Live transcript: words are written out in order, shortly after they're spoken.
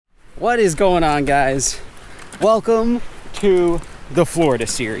What is going on, guys? Welcome to the Florida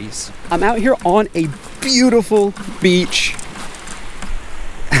series. I'm out here on a beautiful beach.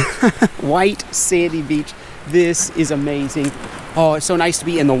 White sandy beach. This is amazing. Oh, it's so nice to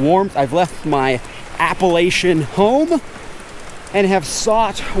be in the warmth. I've left my Appalachian home and have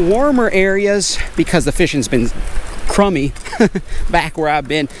sought warmer areas because the fishing's been crummy back where I've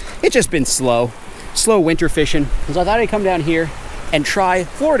been. It's just been slow winter fishing. So I thought I'd come down here and try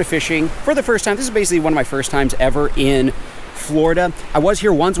Florida fishing for the first time. This is basically one of my first times ever in Florida. I was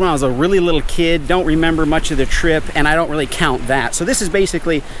here once when I was a really little kid, don't remember much of the trip, and I don't really count that. So this is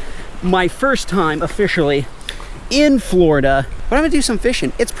basically my first time officially in Florida, but I'm gonna do some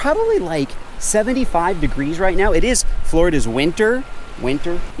fishing. It's probably like 75 degrees right now. It is Florida's winter.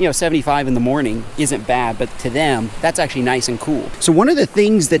 You know, 75 in the morning isn't bad, but to them, that's actually nice and cool. So one of the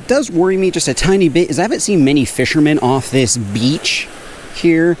things that does worry me just a tiny bit is I haven't seen many fishermen off this beach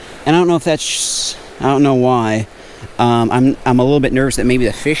here, and I don't know if that's, I don't know why. I'm a little bit nervous that maybe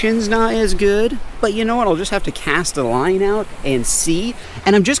the fishing's not as good, but you know what, I'll just have to cast a line out and see.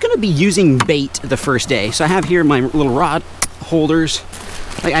 And I'm just gonna be using bait the first day. So I have here my little rod holders.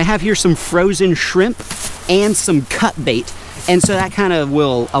 Like I have here some frozen shrimp and some cut bait. And so that kind of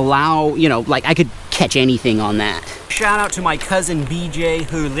will allow, you know, like I could catch anything on that. Shout out to my cousin BJ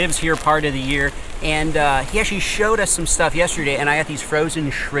who lives here part of the year. And he actually showed us some stuff yesterday, and I got these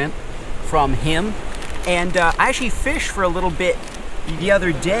frozen shrimp from him. And I actually fished for a little bit the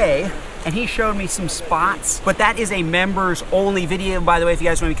other day, and he showed me some spots. But that is a members only video. By the way, if you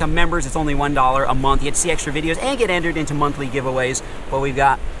guys want to become members, it's only $1 a month. You get to see extra videos and get entered into monthly giveaways. But we've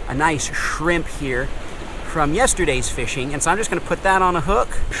got a nice shrimp here from yesterday's fishing, and so I'm just gonna put that on a hook.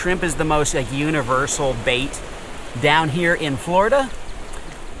 Shrimp is the most like universal bait down here in Florida.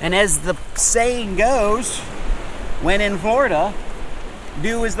 And as the saying goes, when in Florida,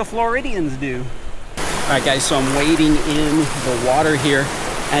 do as the Floridians do. All right, guys, so I'm wading in the water here,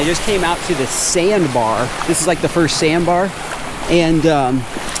 and I just came out to the sandbar. This is like the first sandbar, and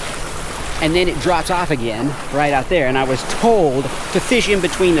then it drops off again right out there, and I was told to fish in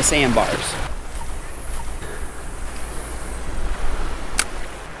between the sandbars.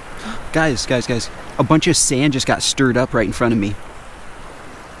 Guys, a bunch of sand just got stirred up right in front of me.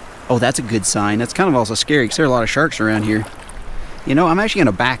 Oh, that's a good sign. That's kind of also scary because there are a lot of sharks around here. You know, I'm actually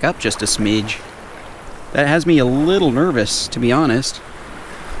gonna back up just a smidge. That has me a little nervous, to be honest.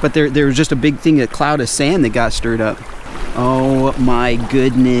 But there was just a big thing, a cloud of sand that got stirred up. Oh my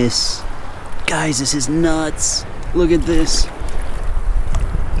goodness. Guys, this is nuts. Look at this.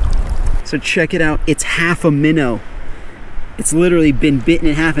 So check it out, it's half a minnow. It's literally been bitten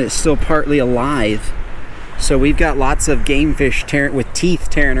in half and it's still partly alive. So we've got lots of game fish with teeth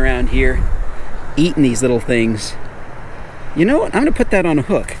tearing around here, eating these little things. You know what? I'm gonna put that on a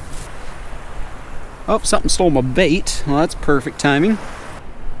hook. Oh, something stole my bait. Well, that's perfect timing.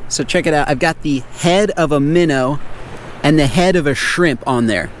 So check it out. I've got the head of a minnow and the head of a shrimp on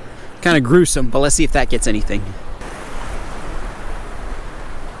there. Kind of gruesome, but let's see if that gets anything.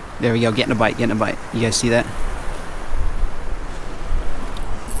 There we go, getting a bite. You guys see that?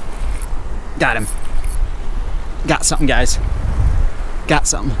 Got him. Got something, guys. Got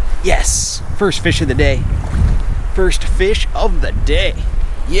something. Yes! First fish of the day. First fish of the day.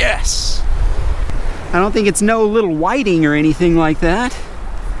 Yes! I don't think it's no little whiting or anything like that.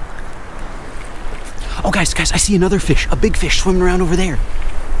 Oh, guys, I see another fish. A big fish swimming around over there.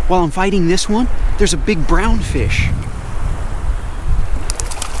 While I'm fighting this one, there's a big brown fish.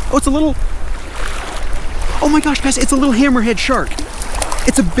 Oh, it's a little... Oh my gosh, guys, it's a little hammerhead shark.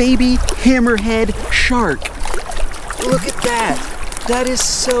 It's a baby hammerhead shark. Look at that. That is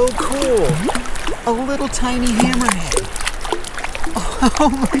so cool. A little tiny hammerhead. Oh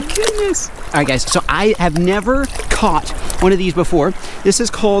my goodness. All right, guys, so I have never caught one of these before. This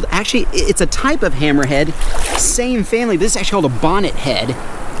is called, actually, it's a type of hammerhead, same family, but this is actually called a bonnet head.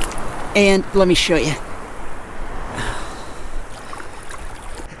 And let me show you.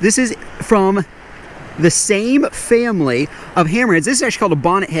 This is from the same family of hammerheads. This is actually called a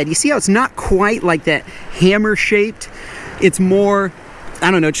bonnet head. You see how it's not quite like that hammer shaped? It's more,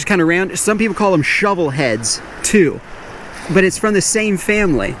 I don't know, just kind of round. Some people call them shovel heads too, but it's from the same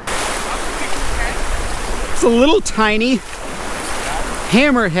family. It's a little tiny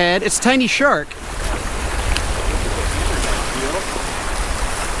hammerhead. It's a tiny shark.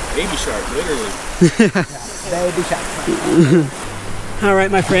 Baby shark, literally. Baby shark. All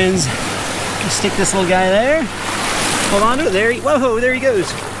right, my friends. Stick this little guy there. Hold on to it. There whoa, there he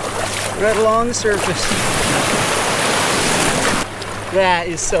goes. Right along the surface. That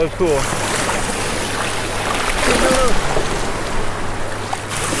is so cool.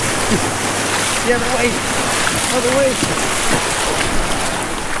 The other way. Other way.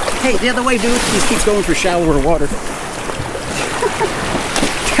 Hey, the other way, dude. He just keeps going for shallower water.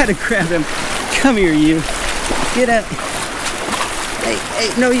 Gotta grab him. Come here, you. Get out. Hey,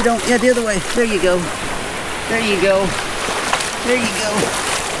 hey, no you don't. Yeah, the other way. There you go. There you go. There you go.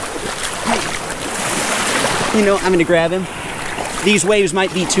 Hey. You know, I'm gonna grab him. These waves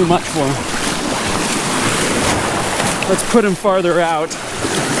might be too much for him. Let's put him farther out.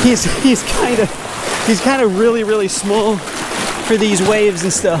 He's kind of really small for these waves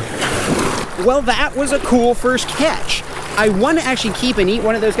and stuff. Well, that was a cool first catch. I want to actually keep and eat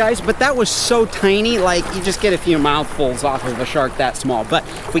one of those guys, but that was so tiny, like you just get a few mouthfuls off of a shark that small. But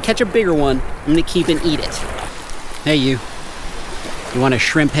if we catch a bigger one, I'm gonna keep and eat it. Hey, you want a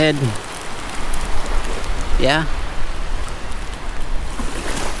shrimp head? Yeah?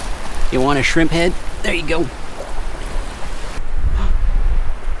 You want a shrimp head? There you go.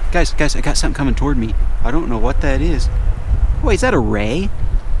 Guys, I got something coming toward me. I don't know what that is. Wait, is that a ray?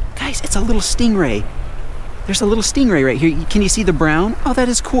 Guys, it's a little stingray. There's a little stingray right here. Can you see the brown? Oh, that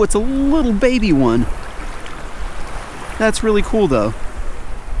is cool. It's a little baby one. That's really cool, though.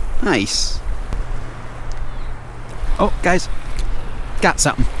 Nice. Oh, guys, got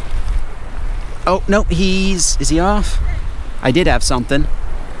something. Oh, no, is he off? I did have something.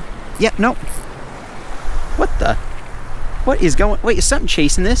 Yeah, no. What the? What is going? Wait, is something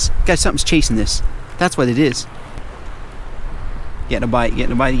chasing this? Guys, something's chasing this. That's what it is. Getting a bite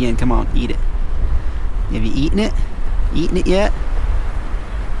again. Come on, eat it. Have you eaten it? Eaten it yet?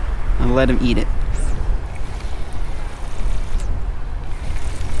 I'll let him eat it.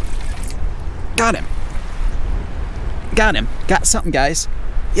 Got him. Got him. Got something, guys.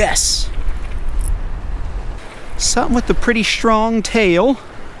 Yes. Something with a pretty strong tail.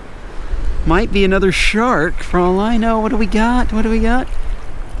 Might be another shark, for all I know. What do we got? What do we got?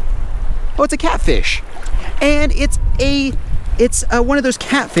 Oh, it's a catfish. And it's one of those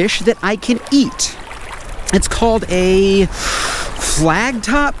catfish that I can eat. It's called a flag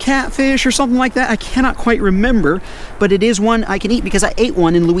top catfish or something like that. I cannot quite remember, but it is one I can eat because I ate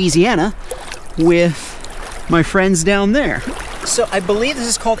one in Louisiana with my friends down there. So I believe this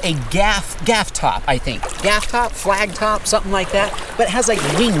is called a gaff top, I think. Gaff top, flag top, something like that. But it has like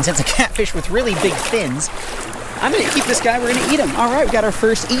wings. It's a catfish with really big fins. I'm gonna keep this guy, we're gonna eat him. All right, we got our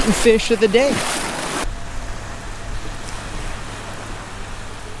first eaten fish of the day.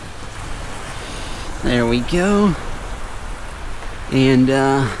 There we go. And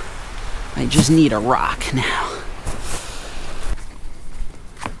I just need a rock now.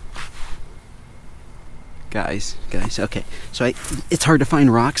 Guys, okay. So it's hard to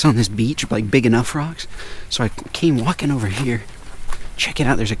find rocks on this beach, like big enough rocks. So I came walking over here. Check it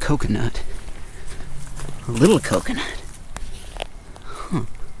out, there's a coconut. A little coconut. Huh.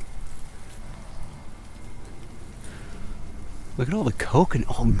 Look at all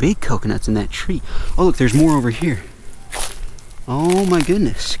the big coconuts in that tree. Oh, look, there's more over here. Oh my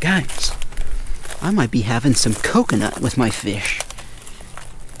goodness, guys. I might be having some coconut with my fish.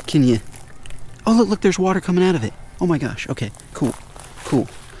 Can you... Oh, look, there's water coming out of it. Oh my gosh, okay, cool.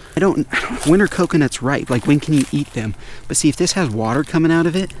 When are coconuts ripe? Like, when can you eat them? But see, if this has water coming out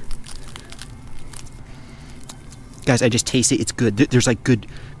of it... Guys, I just taste it, it's good. There's like good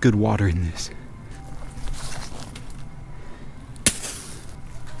water in this.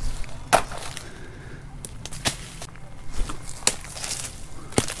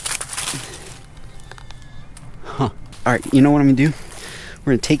 Huh. Alright, you know what I'm gonna do?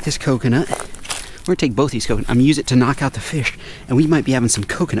 We're gonna take this coconut. We're gonna take both these coconuts. I'm gonna use it to knock out the fish. And we might be having some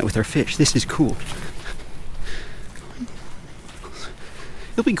coconut with our fish. This is cool.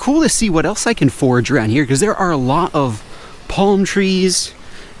 It'll be cool to see what else I can forage around here, because there are a lot of palm trees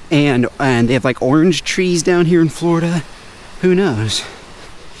and they have like orange trees down here in Florida. Who knows?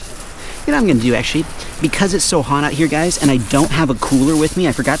 You know what I'm gonna do, actually, because it's so hot out here, guys, and I don't have a cooler with me.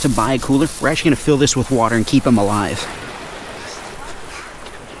 I forgot to buy a cooler. We're actually gonna fill this with water and keep them alive.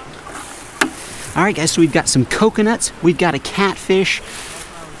 All right, guys, so we've got some coconuts, we've got a catfish,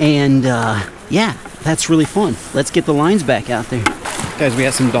 and yeah, that's really fun. Let's get the lines back out there. Guys, we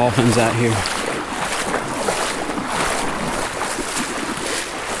got some dolphins out here.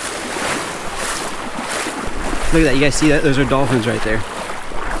 Look at that, you guys see that? Those are dolphins right there.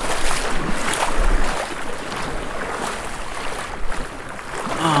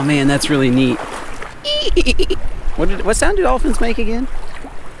 Oh man, that's really neat. What sound do dolphins make again?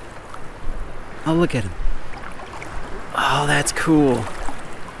 Oh, look at them. Oh, that's cool.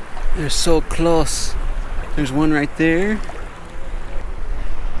 They're so close. There's one right there.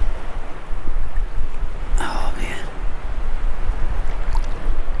 Oh, man.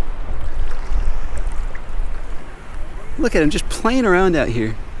 Look at them just playing around out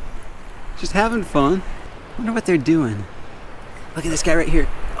here. Just having fun. Wonder what they're doing. Look at this guy right here.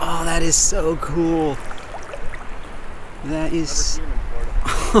 Oh, that is so cool. That is...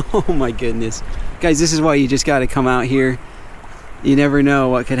 Oh my goodness. Guys, this is why you just gotta come out here. You never know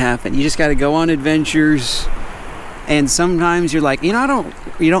what could happen. You just gotta go on adventures. And sometimes you're like, you know,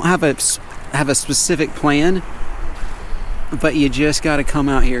 you don't have a specific plan, but you just gotta come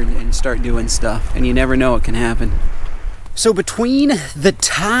out here and start doing stuff. And you never know what can happen. So between the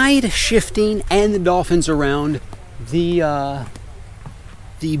tide shifting and the dolphins around, the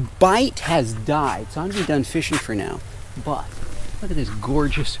bite has died. So I'm gonna be done fishing for now. But look at this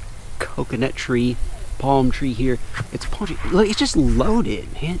gorgeous coconut tree, palm tree here. It's palm tree. Look, it's just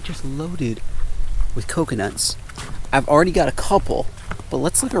loaded, man. Just loaded with coconuts. I've already got a couple, but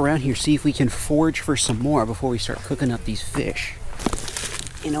let's look around here, see if we can forage for some more before we start cooking up these fish.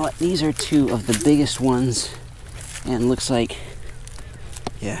 You know what? These are two of the biggest ones. And looks like,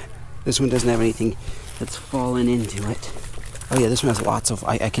 yeah, this one doesn't have anything that's fallen into it. Oh yeah, this one has lots of,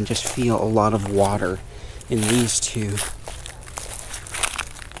 I can just feel a lot of water in these two.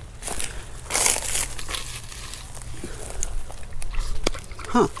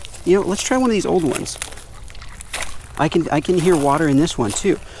 Huh, you know, let's try one of these old ones. I can hear water in this one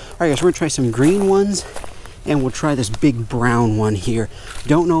too. All right guys, we're gonna try some green ones. And we'll try this big brown one here.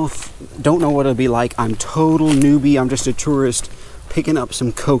 Don't know what it'll be like. I'm total newbie. I'm just a tourist picking up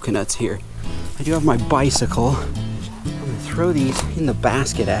some coconuts here. I do have my bicycle. I'm gonna throw these in the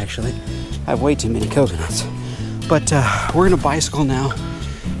basket actually. I have way too many coconuts. But we're gonna bicycle now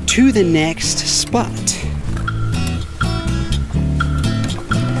to the next spot.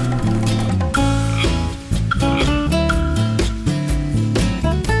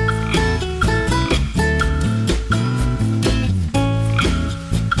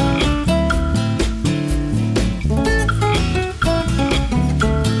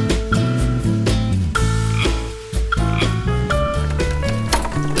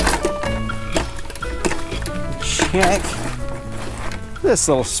 Check this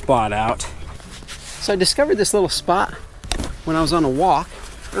little spot out. So I discovered this little spot when I was on a walk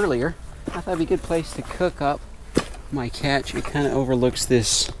earlier. I thought it'd be a good place to cook up my catch. It kind of overlooks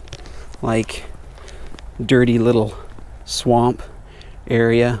this like dirty little swamp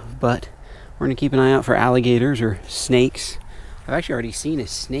area, but we're gonna keep an eye out for alligators or snakes. I've actually already seen a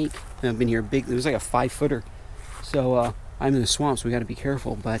snake. I've been here big, it was like a 5-footer. So I'm in the swamp, so we got to be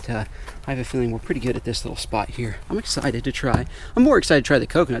careful, but I have a feeling we're pretty good at this little spot here. I'm excited to try. I'm more excited to try the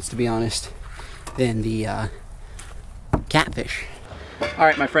coconuts, to be honest, than the catfish. All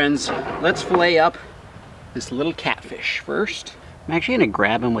right, my friends, let's fillet up this little catfish first. I'm actually going to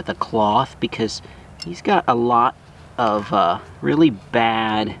grab him with a cloth because he's got a lot of really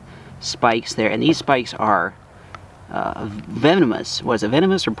bad spikes there, and these spikes are venomous. Was it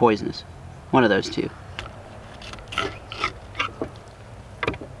venomous or poisonous? One of those two.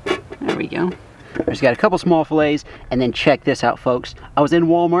 There we go. I just got a couple small fillets, and then check this out, folks. I was in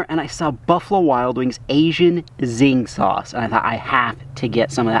Walmart and I saw Buffalo Wild Wings Asian Zing sauce, and I thought I have to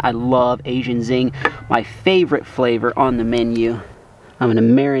get some of that. I love Asian Zing, my favorite flavor on the menu. I'm gonna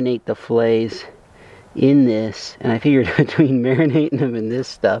marinate the fillets in this, and I figured between marinating them in this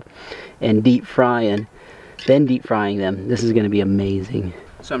stuff and deep frying, then deep frying them, this is gonna be amazing.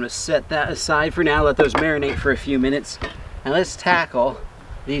 So I'm gonna set that aside for now, let those marinate for a few minutes, and let's tackle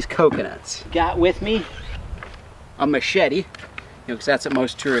these coconuts. Got with me a machete, you know, because that's what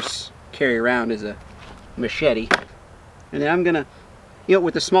most tourists carry around, is a machete. And then I'm gonna, you know,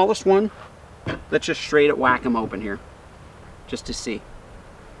 with the smallest one, let's just straight up whack them open here, just to see.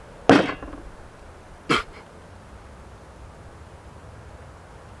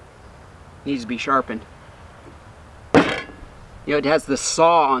 Needs to be sharpened. You know, it has the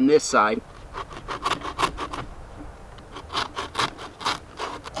saw on this side.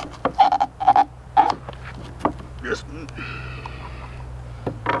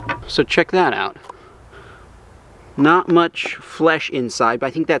 So check that out. Not much flesh inside, but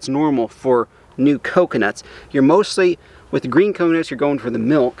I think that's normal for new coconuts. You're mostly, with the green coconuts, you're going for the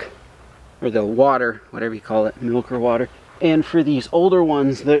milk, or the water, whatever you call it, milk or water. And for these older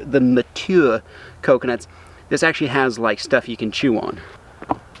ones, the mature coconuts, this actually has like stuff you can chew on.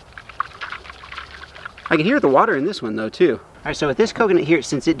 I can hear the water in this one though too. All right, so with this coconut here,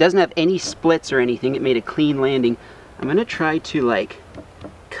 since it doesn't have any splits or anything, it made a clean landing. I'm gonna try to like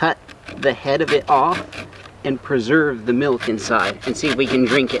cut the head of it off and preserve the milk inside and see if we can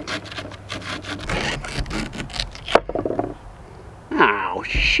drink it. Oh,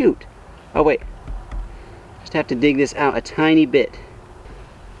 shoot. Oh, wait. Just have to dig this out a tiny bit.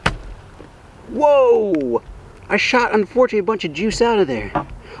 Whoa! I shot, unfortunately, a bunch of juice out of there.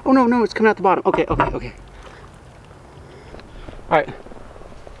 Oh, no, no, it's coming out the bottom. Okay, okay, okay. All right.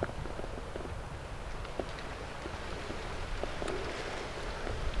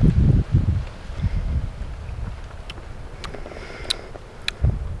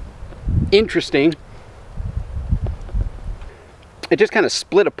 Interesting. It just kind of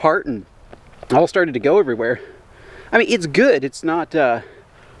split apart and all started to go everywhere. I mean, it's good. It's not...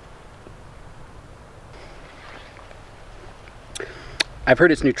 I've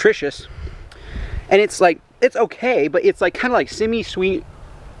heard it's nutritious. And it's like, it's okay, but it's like kind of like semi-sweet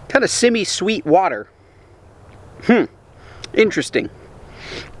water. Interesting.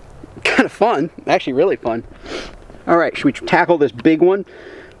 Kind of fun. Actually, really fun. All right, should we tackle this big one?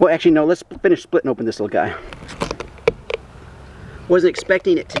 Well, actually, no, let's finish splitting open this little guy. Wasn't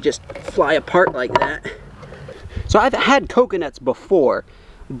expecting it to just fly apart like that. So I've had coconuts before,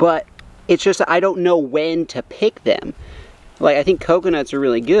 but it's just that I don't know when to pick them. Like, I think coconuts are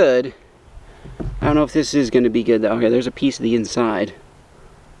really good. I don't know if this is going to be good, though. Okay, there's a piece of the inside.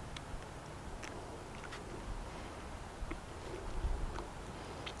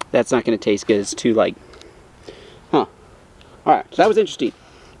 That's not going to taste good. It's too, like... Huh. Alright, so that was interesting.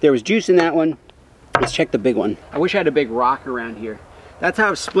 There was juice in that one. Let's check the big one. I wish I had a big rock around here. That's how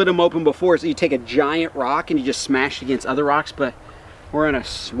I've split them open before. So you take a giant rock and you just smash it against other rocks, but we're in a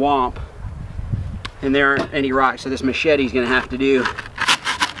swamp and there aren't any rocks, so this machete is going to have to do.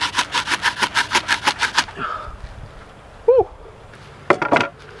 Whew.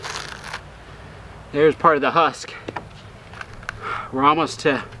 There's part of the husk. We're almost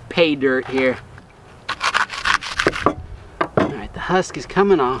to pay dirt here. Alright, the husk is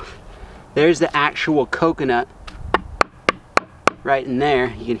coming off. There's the actual coconut right in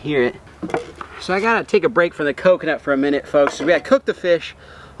there. You can hear it. So I gotta take a break from the coconut for a minute, folks. So we gotta cook the fish.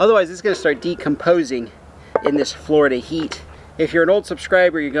 Otherwise, it's gonna start decomposing in this Florida heat. If you're an old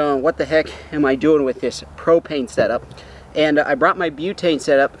subscriber, you're going, what the heck am I doing with this propane setup? And I brought my butane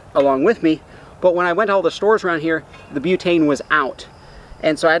setup along with me, but when I went to all the stores around here, the butane was out.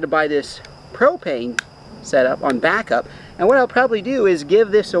 And so I had to buy this propane setup on backup. And what I'll probably do is give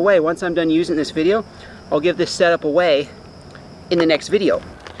this away. Once I'm done using this video, I'll give this setup away in the next video.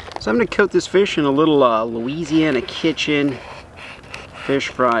 So I'm gonna coat this fish in a little Louisiana Kitchen fish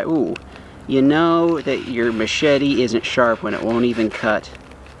fry. Ooh, you know that your machete isn't sharp when it won't even cut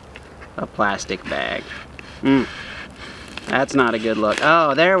a plastic bag. That's not a good look.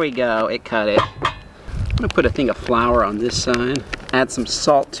 Oh, there we go, it cut it. I'm gonna put a thing of flour on this side, add some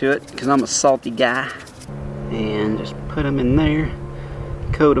salt to it, because I'm a salty guy. And just put them in there,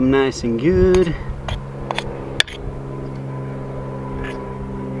 coat them nice and good.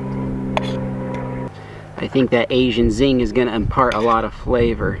 I think that Asian zing is going to impart a lot of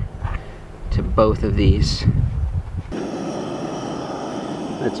flavor to both of these.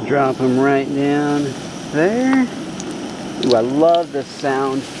 Let's drop them right down there. Ooh, I love the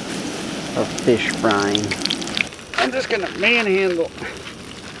sound of fish frying. I'm just going to manhandle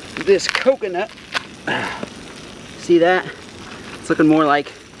this coconut. See that? It's looking more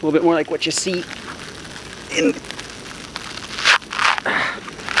like, a little bit more like what you see in...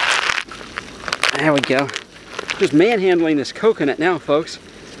 There we go. Just manhandling this coconut now, folks.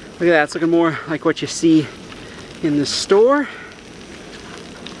 Look at that, it's looking more like what you see in the store.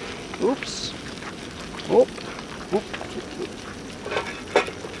 Oops. Oh. Oh.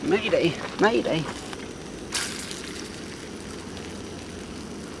 Mayday, mayday.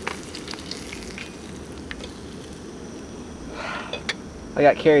 I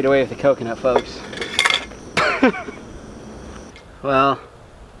got carried away with the coconut, folks. Well,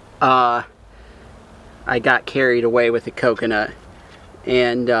 I got carried away with the coconut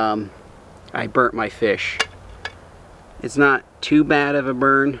and I burnt my fish. It's not too bad of a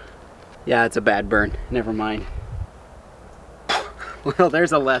burn. Yeah, it's a bad burn. Never mind. Well,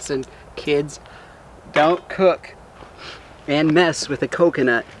 there's a lesson, kids. Don't cook and mess with a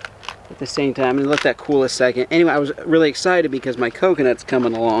coconut at the same time. And let that cool a second. Anyway, I was really excited because my coconut's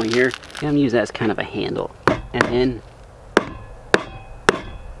coming along here. I'm gonna use that as kind of a handle. And then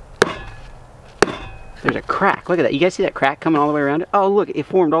there's a crack. Look at that. You guys see that crack coming all the way around it? Oh, look, it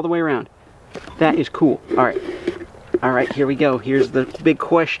formed all the way around. That is cool. All right. All right, here we go. Here's the big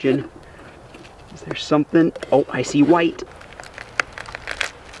question. Is there something? Oh, I see white.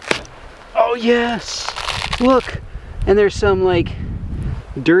 Oh, yes. Look. And there's some, like,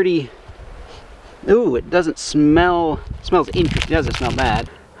 dirty... Ooh, it doesn't smell... It smells interesting. It doesn't smell bad.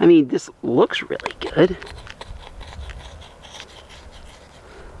 I mean, this looks really good.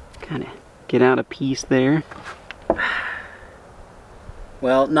 Kind of get out a piece there.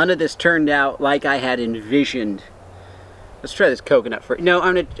 Well, none of this turned out like I had envisioned. Let's try this coconut first. No,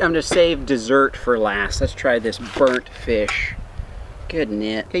 I'm gonna save dessert for last. Let's try this burnt fish. Good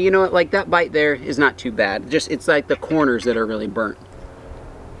nit. Okay, you know what? Like that bite there is not too bad. Just it's like the corners that are really burnt.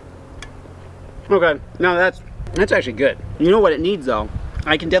 Okay, no, that's actually good. You know what it needs though?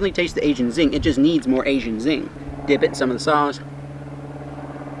 I can definitely taste the Asian zing. It just needs more Asian zing. Dip it in some of the sauce.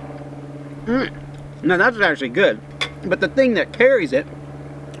 No, that's actually good. But the thing that carries it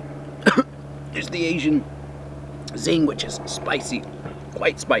is the Asian zing, which is spicy.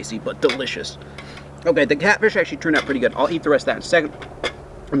 Quite spicy, but delicious. Okay, the catfish actually turned out pretty good. I'll eat the rest of that in a second.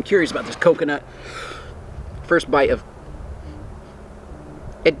 I'm curious about this coconut. First bite of...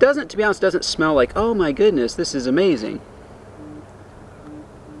 It doesn't, to be honest, doesn't smell like, oh my goodness, this is amazing.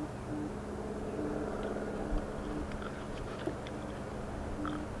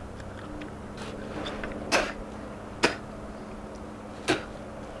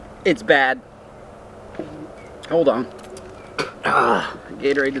 It's bad. Hold on.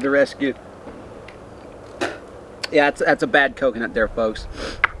 Gatorade to the rescue. Yeah, that's a bad coconut there, folks.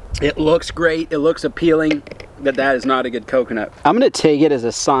 It looks great. It looks appealing, but that is not a good coconut. I'm going to take it as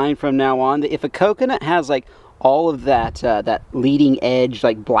a sign from now on that if a coconut has like all of that that leading edge,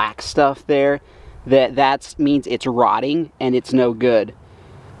 like black stuff there, that means it's rotting and it's no good.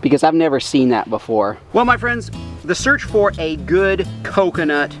 Because I've never seen that before. Well, my friends, the search for a good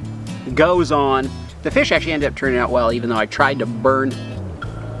coconut goes on. The fish actually ended up turning out well, even though I tried to burn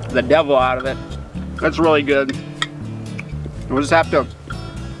the devil out of it. That's really good. We'll just have to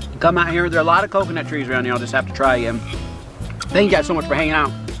come out here. There are a lot of coconut trees around here. I'll just have to try again. Thank you guys so much for hanging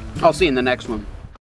out. I'll see you in the next one.